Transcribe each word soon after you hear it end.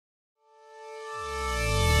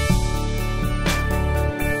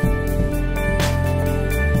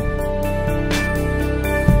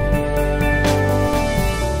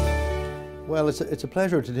Well, it's a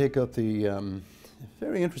pleasure to take up the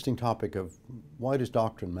very interesting topic of why does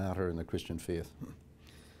doctrine matter in the Christian faith?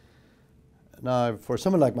 Now, for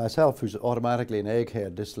someone like myself who's automatically an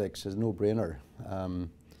egghead, this like is a no-brainer.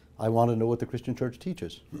 I want to know what the Christian church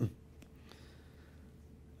teaches.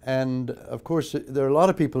 And of course, there are a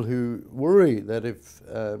lot of people who worry that if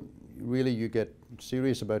really you get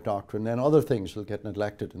serious about doctrine, then other things will get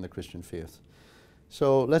neglected in the Christian faith.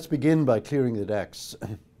 So let's begin by clearing the decks.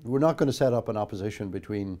 We're not going to set up an opposition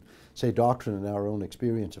between, say, doctrine and our own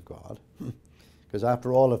experience of God. Because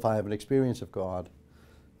after all, if I have an experience of God,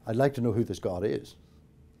 I'd like to know who this God is.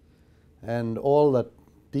 And all that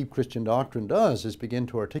deep Christian doctrine does is begin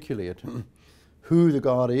to articulate who the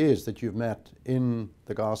God is that you've met in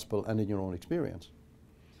the gospel and in your own experience.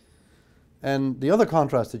 And the other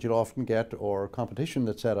contrast that you'll often get, or competition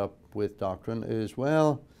that's set up with doctrine, is,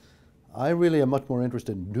 well, I really am much more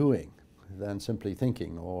interested in doing than simply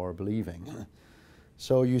thinking or believing.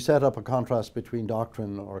 So you set up a contrast between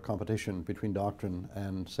doctrine, or a competition between doctrine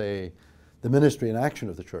and, say, the ministry and action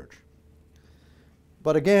of the church.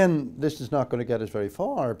 But again, this is not going to get us very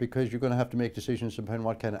far, because you're going to have to make decisions about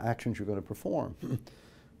what kind of actions you're going to perform.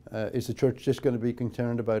 Is the church just going to be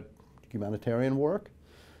concerned about humanitarian work?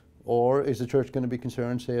 Or is the church going to be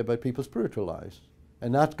concerned, say, about people's spiritual lives?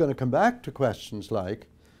 And that's going to come back to questions like,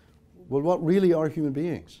 well, what really are human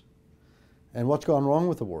beings? And what's gone wrong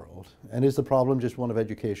with the world? And is the problem just one of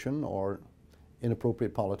education or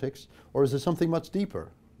inappropriate politics? Or is there something much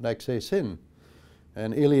deeper, like, say, sin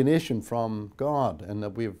and alienation from God, and that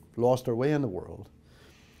we've lost our way in the world?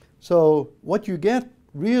 So what you get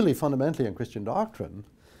really fundamentally in Christian doctrine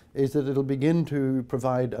is that it'll begin to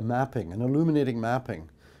provide a mapping, an illuminating mapping,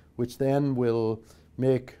 which then will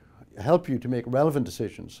help you to make relevant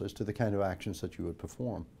decisions as to the kind of actions that you would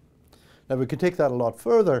perform. Now, we could take that a lot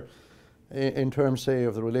further in terms, say,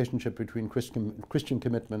 of the relationship between Christian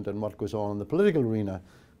commitment and what goes on in the political arena.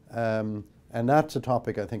 And that's a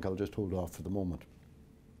topic I think I'll just hold off for the moment.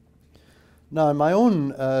 Now, my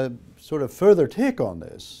own sort of further take on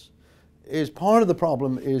this is part of the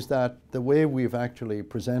problem is that the way we've actually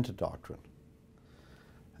presented doctrine.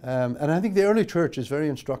 And I think the early church is very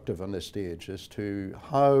instructive on this stage as to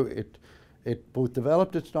how it both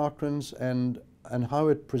developed its doctrines and how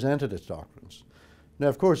it presented its doctrines. Now,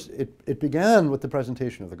 of course, it began with the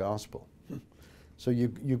presentation of the gospel. So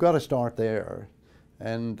you've got to start there.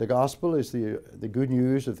 And the gospel is the good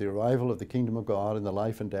news of the arrival of the kingdom of God in the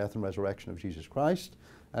life and death and resurrection of Jesus Christ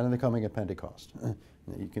and in the coming of Pentecost.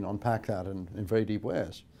 You can unpack that in very deep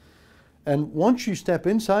ways. And once you step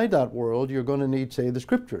inside that world, you're going to need, say, the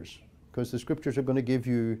scriptures, because the scriptures are going to give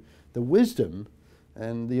you the wisdom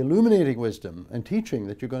and the illuminating wisdom and teaching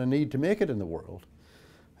that you're going to need to make it in the world.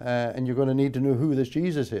 And you're going to need to know who this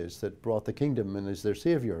Jesus is that brought the kingdom and is their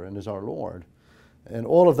Savior and is our Lord. And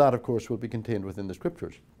all of that, of course, will be contained within the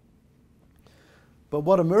scriptures. But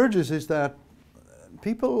what emerges is that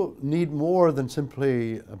people need more than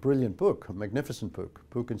simply a brilliant book, a magnificent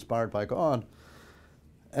book inspired by God.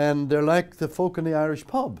 And they're like the folk in the Irish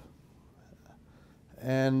pub.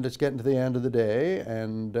 And it's getting to the end of the day,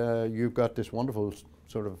 and you've got this wonderful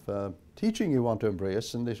sort of teaching you want to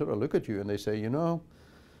embrace, and they sort of look at you and they say, you know,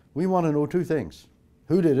 we want to know two things.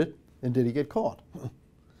 Who did it, and did he get caught?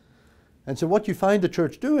 And so what you find the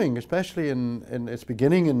church doing, especially in its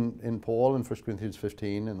beginning in Paul and 1 Corinthians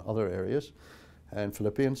 15 and other areas, and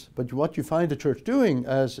Philippians, but what you find the church doing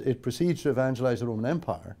as it proceeds to evangelize the Roman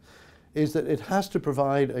Empire is that it has to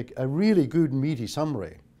provide a really good meaty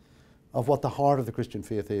summary of what the heart of the Christian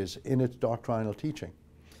faith is in its doctrinal teaching.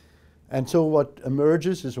 And so what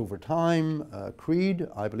emerges is, over time, creed.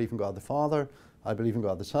 I believe in God the Father. I believe in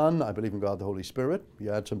God the Son. I believe in God the Holy Spirit.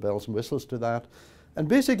 You add some bells and whistles to that. And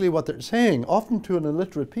basically what they're saying, often to an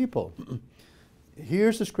illiterate people,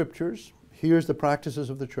 here's the scriptures, here's the practices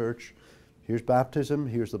of the church, here's baptism,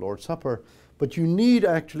 here's the Lord's Supper, but you need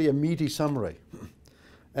actually a meaty summary.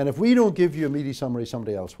 And if we don't give you a meaty summary,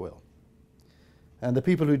 somebody else will. And the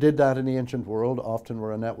people who did that in the ancient world often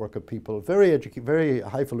were a network of people, very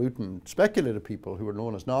highfalutin, speculative people who were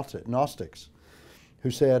known as Gnostics, who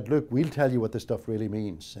said, look, we'll tell you what this stuff really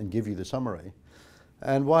means and give you the summary.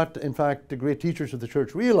 And what, in fact, the great teachers of the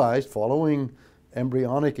church realized, following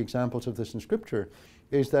embryonic examples of this in Scripture,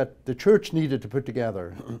 is that the church needed to put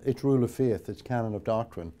together its rule of faith, its canon of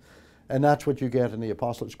doctrine. And that's what you get in the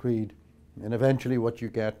Apostles' Creed, and eventually what you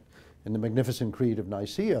get in the magnificent Creed of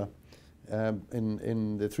Nicaea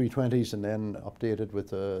in the 320s, and then updated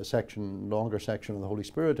with a longer section of the Holy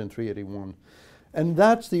Spirit in 381. And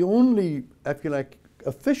that's the only, if you like,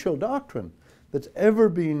 official doctrine that's ever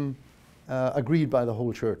been agreed by the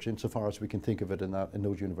whole church, insofar as we can think of it in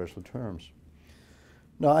those universal terms.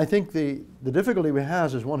 Now, I think the difficulty we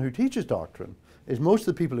have as one who teaches doctrine is most of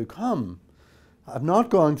the people who come have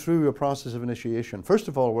not gone through a process of initiation. First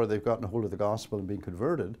of all, where they've gotten a hold of the gospel and been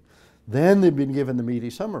converted, then they've been given the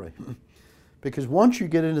meaty summary. Because once you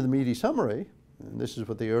get into the meaty summary, and this is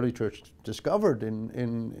what the early church discovered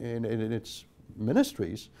in its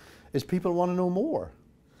ministries, is people want to know more.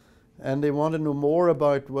 And they want to know more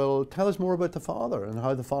about, well, tell us more about the Father and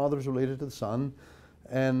how the Father is related to the Son,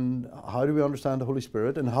 and how do we understand the Holy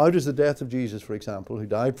Spirit, and how does the death of Jesus, for example, who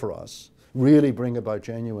died for us, really bring about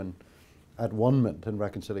genuine at-one-ment and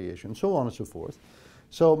reconciliation, so on and so forth.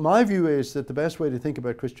 So my view is that the best way to think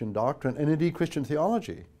about Christian doctrine, and indeed Christian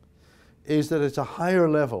theology, is that it's a higher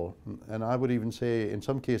level, and I would even say in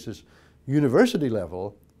some cases university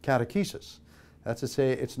level, catechesis. That's to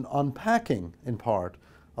say, it's an unpacking in part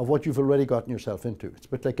of what you've already gotten yourself into. It's a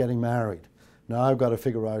bit like getting married. Now I've got to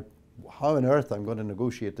figure out how on earth I'm going to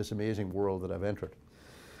negotiate this amazing world that I've entered.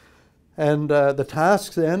 And the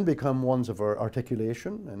tasks then become ones of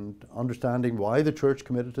articulation and understanding why the church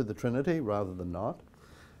committed to the Trinity rather than not.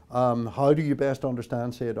 How do you best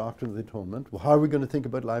understand, say, a doctrine of the atonement? How are we going to think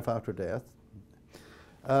about life after death?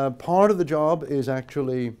 Part of the job is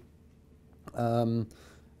actually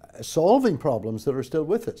solving problems that are still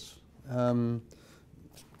with us.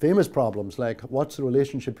 Famous problems like, what's the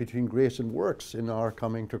relationship between grace and works in our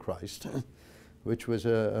coming to Christ? Which was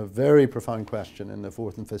a very profound question in the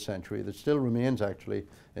 4th and 5th century that still remains actually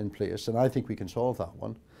in place, and I think we can solve that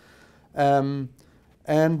one.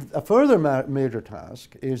 And a further major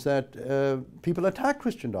task is that people attack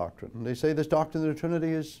Christian doctrine. They say this doctrine of the Trinity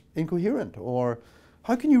is incoherent, or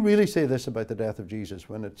how can you really say this about the death of Jesus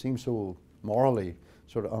when it seems so morally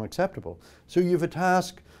sort of unacceptable? So you have a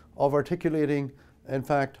task of articulating, in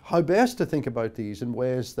fact, how best to think about these in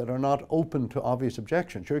ways that are not open to obvious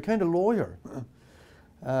objections. You're a kind of lawyer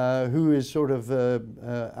who is sort of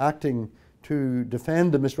acting to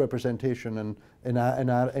defend the misrepresentation and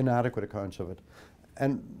inadequate accounts of it.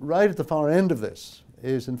 And right at the far end of this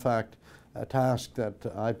is, in fact, a task that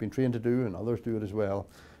I've been trained to do, and others do it as well.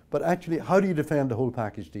 But actually, how do you defend the whole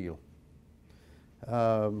package deal?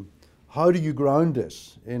 How do you ground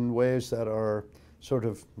this in ways that are sort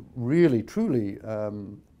of really, truly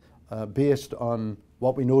based on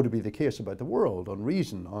what we know to be the case about the world, on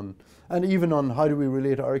reason, and even on how do we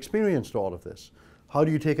relate our experience to all of this? How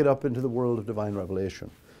do you take it up into the world of divine revelation?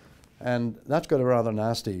 And that's got a rather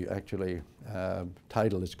nasty, actually,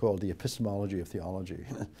 title. It's called The Epistemology of Theology.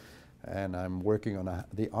 And I'm working on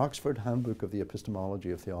the Oxford Handbook of the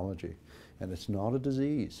Epistemology of Theology. And it's not a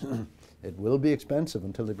disease. It will be expensive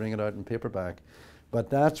until they bring it out in paperback. But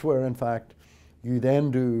that's where, in fact, you then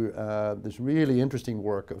do this really interesting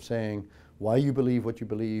work of saying why you believe what you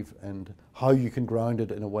believe and how you can ground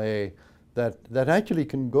it in a way that actually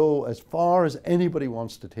can go as far as anybody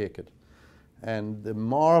wants to take it. And the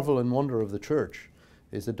marvel and wonder of the church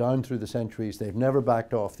is that down through the centuries they've never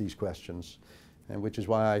backed off these questions, and which is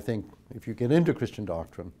why I think if you get into Christian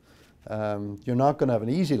doctrine, you're not going to have an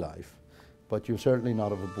easy life, but you'll certainly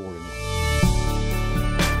not have a boring one.